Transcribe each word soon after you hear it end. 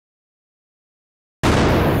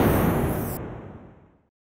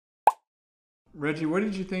Reggie, what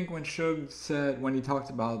did you think when Suge said, when he talked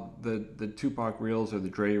about the Tupac reels or the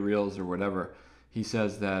Dre reels or whatever, he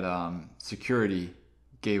says that security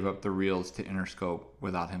gave up the reels to Interscope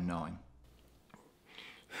without him knowing?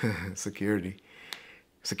 Security.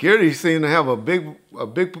 Security seemed to have a big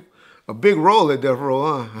role at Death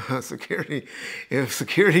Row, huh? Security. If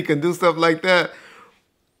security can do stuff like that,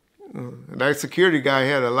 that security guy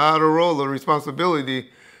had a lot of role of responsibility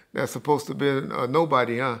that's supposed to be a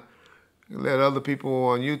nobody, huh? Let other people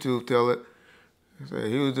on YouTube tell it.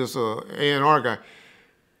 He was just a A&R guy.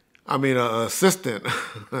 I mean, an assistant,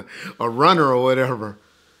 a runner or whatever.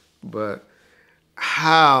 But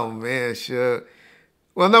how, man, should...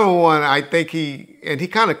 Well, number one, I think he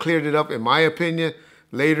kind of cleared it up, in my opinion,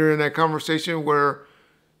 later in that conversation where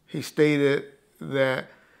he stated that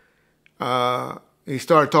he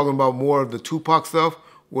started talking about more of the Tupac stuff,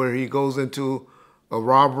 where he goes into a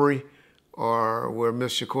robbery or where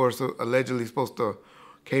Miss Shakur allegedly supposed to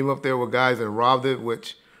came up there with guys and robbed it,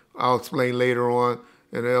 which I'll explain later on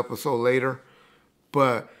in an episode later.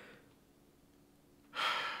 But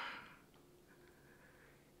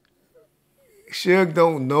Suge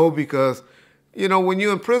don't know because, you know, when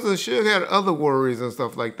you're in prison, Suge had other worries and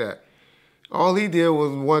stuff like that. All he did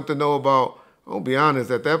was want to know about, I'll be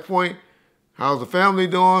honest, at that point, how's the family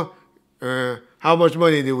doing? How much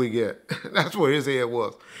money did we get? That's where his head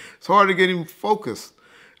was. It's hard to get him focused.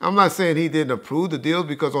 I'm not saying he didn't approve the deals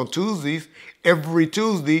because on Tuesdays, every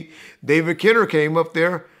Tuesday, David Kenner came up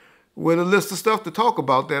there with a list of stuff to talk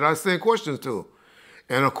about that I sent questions to.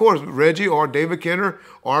 And of course, Reggie or David Kenner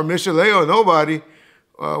or Michelet or nobody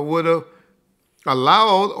would have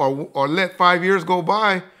allowed or let 5 years go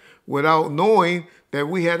by without knowing that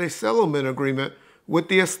we had a settlement agreement with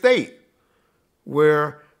the estate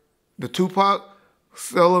where the Tupac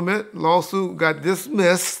settlement lawsuit got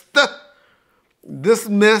dismissed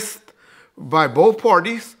by both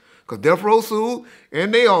parties because Death Row sued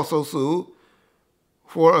and they also sued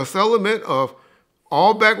for a settlement of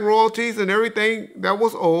all back royalties and everything that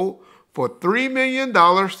was owed for $3 million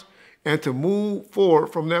and to move forward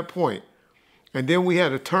from that point. And then we had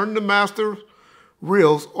to turn the master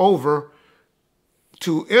reels over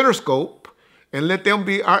to Interscope and let them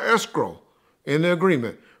be our escrow in the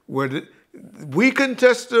agreement where we couldn't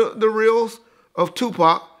touch the reels of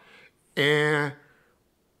Tupac and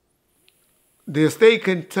the estate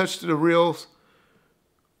couldn't touch the reels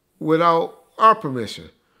without our permission,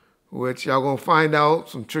 which y'all gonna find out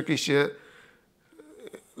some tricky shit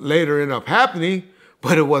later end up happening,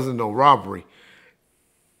 but it wasn't no robbery.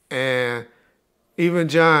 And even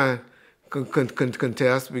John can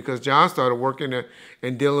contest because John started working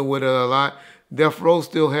and dealing with it a lot. Death Row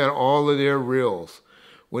still had all of their reels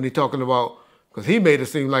when he talking about, because he made it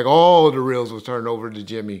seem like all the reels was turned over to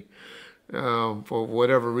Jimmy. For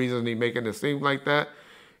whatever reason, he making it seem like that.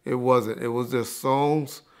 It wasn't. It was just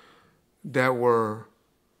songs that were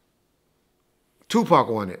Tupac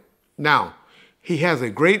on it. Now, he has a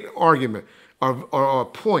great argument or a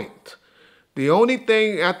point. The only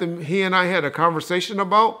thing after he and I had a conversation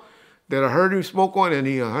about that I heard him spoke on, and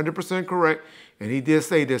he 100% correct, and he did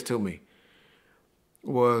say this to me,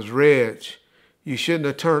 was, Reg, you shouldn't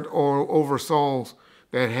have turned over songs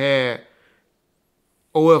that had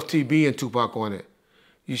OFTB and Tupac on it.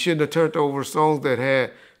 You shouldn't have turned over songs that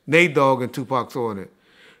had Nate Dogg and Tupac on it.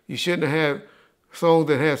 You shouldn't have had songs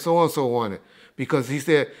that had so-and-so on it. Because he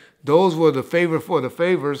said those were the favor for the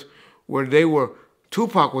favors where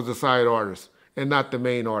Tupac was the side artist and not the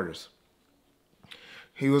main artist.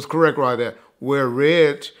 He was correct right there. Where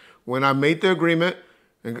Reg, when I made the agreement,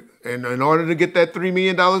 and in order to get that $3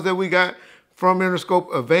 million that we got from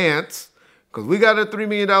Interscope advance, because we got a $3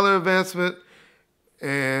 million advancement,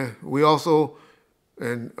 and we also,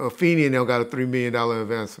 and Feeney and them got a $3 million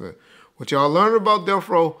advancement. What y'all learned about Death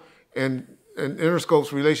Row and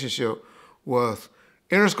Interscope's relationship was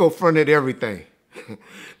Interscope fronted everything.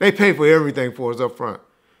 They paid for everything for us up front,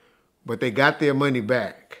 but they got their money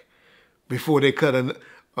back before they cut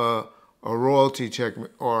a royalty check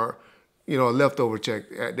or, you know, a leftover check.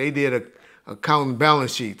 They did accounting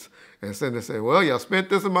balance sheets and said, well, y'all spent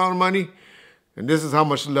this amount of money and this is how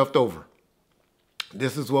much left over.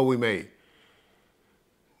 This is what we made.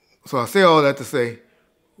 So I say all that to say,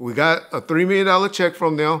 we got a $3 million check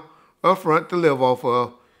from them up front to live off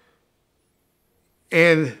of.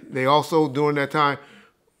 And they also, during that time,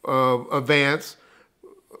 advanced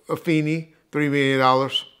Feeney $3 million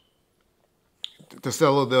to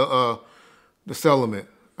settle the settlement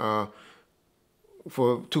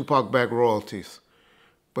for Tupac back royalties.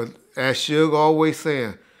 But as Suge always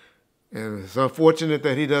saying, and it's unfortunate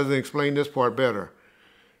that he doesn't explain this part better,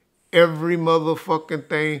 every motherfucking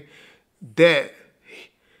thing that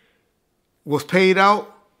was paid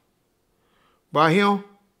out by him,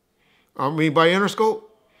 by Interscope,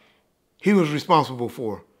 he was responsible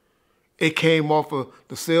for. It came off of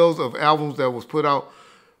the sales of albums that was put out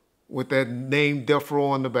with that name Death Row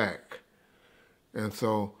on the back. And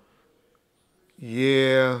so,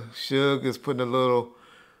 yeah, Suge is putting a little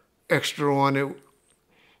extra on it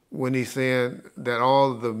when he's saying that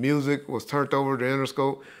all the music was turned over to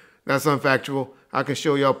Interscope. That's unfactual. I can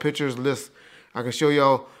show y'all pictures, lists. I can show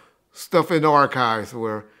y'all stuff in the archives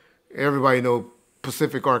where everybody knows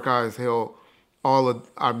Pacific Archives held all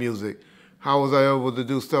of our music. How was I able to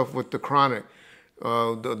do stuff with the Chronic,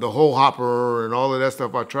 the whole Hopper and all of that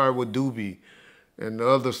stuff I tried with Doobie and the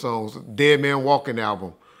other songs, Dead Man Walking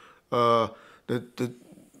album, the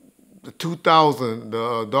 2000,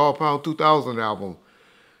 the Dog Pound 2000 album.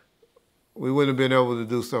 We wouldn't have been able to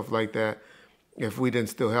do stuff like that if we didn't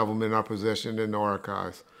still have them in our possession in the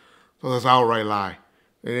archives. So that's an outright lie.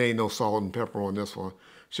 There ain't no salt and pepper on this one.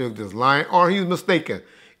 Suge just lying, or he's mistaken.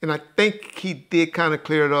 And I think he did kind of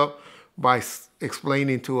clear it up by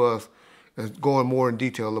explaining to us and going more in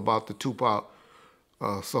detail about the 2Pac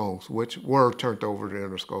songs, which were turned over to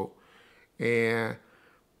Interscope. And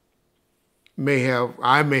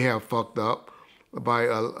I may have fucked up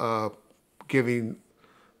by giving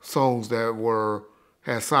songs that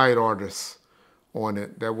had side artists on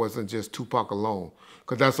it that wasn't just 2Pac alone.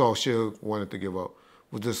 Because that's all Suge wanted to give up,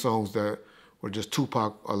 was just songs that were just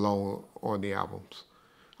 2Pac alone on the albums.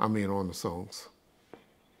 On the songs.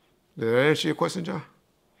 Did that answer your question, John?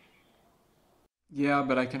 Yeah,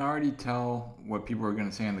 but I can already tell what people are going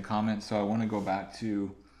to say in the comments, so I want to go back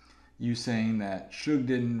to you saying that Suge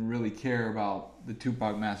didn't really care about the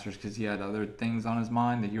 2Pac masters because he had other things on his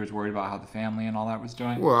mind, that he was worried about how the family and all that was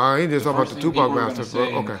doing. Well, I ain't just talking about the 2Pac masters.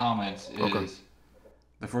 Okay. In the comments is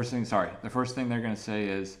the first thing they're going to say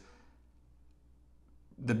is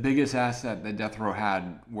the biggest asset that Death Row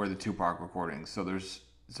had were the 2Pac recordings.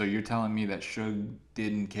 So you're telling me that Suge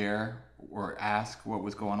didn't care or ask what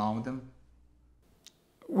was going on with him?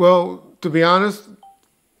 Well, to be honest,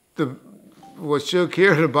 what Suge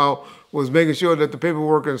cared about was making sure that the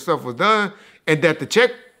paperwork and stuff was done and that the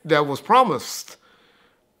check that was promised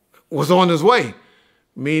was on its way.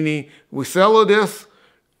 Meaning, we settled this,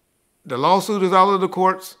 the lawsuit is out of the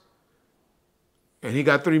courts, and he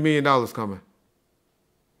got $3 million coming.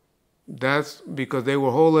 That's because they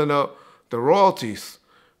were holding up the royalties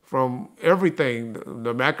from everything,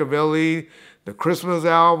 the Machiavelli, the Christmas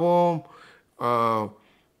album,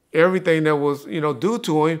 everything that was due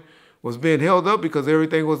to him was being held up because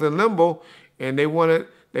everything was in limbo, and they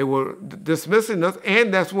were dismissing us,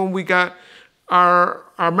 and that's when we got our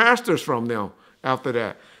masters from them. After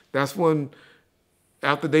that, that's when,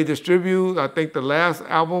 after they distribute, I think the last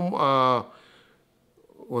album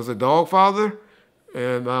was the Dogfather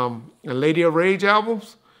and Lady of Rage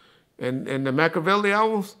albums, and the Machiavelli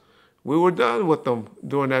albums. We were done with them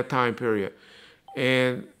during that time period,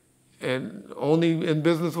 and only in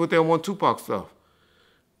business with them on 2Pac stuff,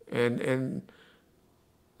 and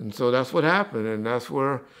so that's what happened, and that's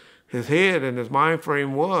where his head and his mind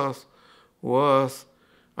frame was all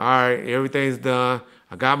right, everything's done.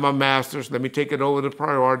 I got my masters. Let me take it over to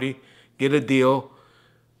Priority, get a deal,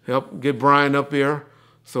 help get Brian up here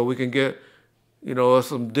so we can get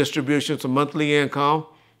some distribution, some monthly income,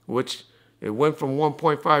 which it went from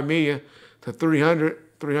 1.5 million to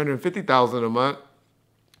 350,000 a month.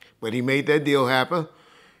 But he made that deal happen,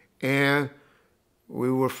 and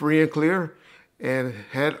we were free and clear and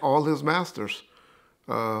had all his masters,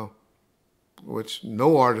 which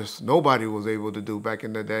nobody was able to do back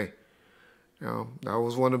in the day. That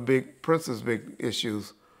was one of Prince's big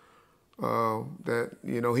issues that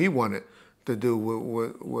he wanted to do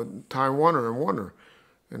with Time Warner and Warner.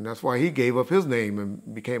 And that's why he gave up his name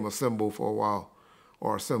and became a symbol for a while,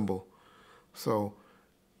 or a symbol. So,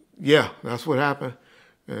 yeah, that's what happened.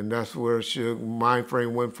 And that's where Suge's mind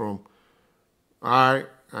frame went from, all right,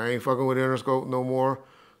 I ain't fucking with Interscope no more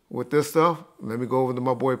with this stuff. Let me go over to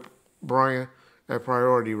my boy Brian at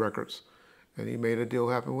Priority Records. And he made a deal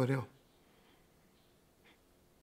happen with him.